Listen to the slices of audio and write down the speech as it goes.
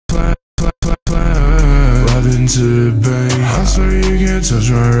to the bank. I swear you can't touch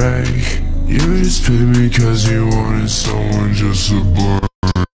my rake. You just paid me cause you wanted someone just to burn.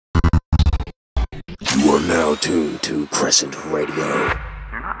 You are now tuned to Crescent Radio.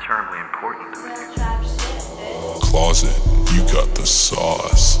 You're not terribly important to me. Closet, you got the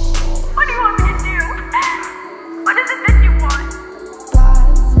sauce. What do you want me to do? What is it that you want? I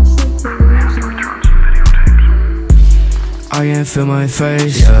have to return some videotapes. I can feel my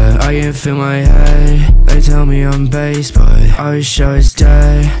face, yeah, I can feel my head. They tell me I'm base, but I wish I was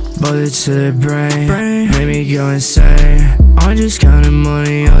dead. Bullet to the brain, made me go insane. I'm just counting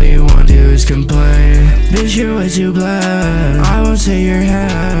money, all you want to do is complain. Bitch, you're way too black, I won't take your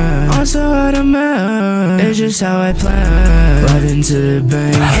hand. I'm so out of man, it's just how I plan. Right into the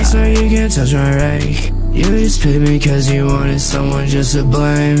bank, I swear you can't touch my rake. You just picked me cause you wanted someone just to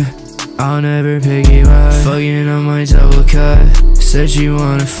blame. I'll never pick you up, fucking on my double cut. Said you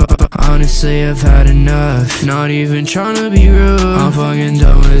wanna fuck, honestly I've had enough. Not even tryna be rude, I'm fucking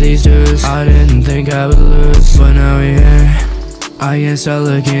done with these dudes. I didn't think I would lose, but now we're here. I can't stop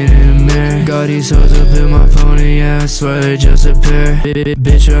looking in the mirror. Got these hoes up in my phone and yeah, I swear they just appear.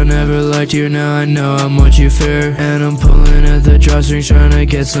 Bitch, I never liked you, now I know how much you fear. And I'm pulling at the drawstrings trying to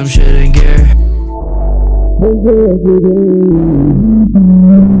get some shit in gear.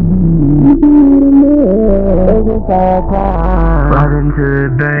 Right into the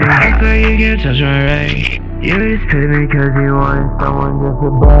bank, I swear you can't touch my rake. You just paid me cause you wanted someone just to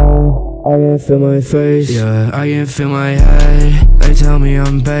blame. I can feel my face, yeah, I can feel my head. They tell me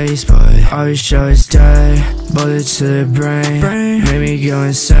I'm base, but I wish I was dead. Bullet to the brain, made me go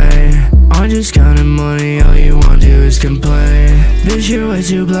insane. I'm just counting money, all you want to do is complain. Bitch, you're way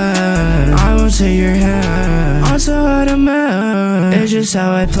too black, I won't take your hand. I'm so out of man, it's just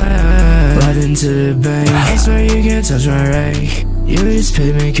how I plan. Right into the bank, I swear you can't touch my rake. You just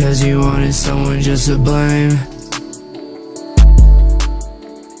paid me cause you wanted someone just to blame.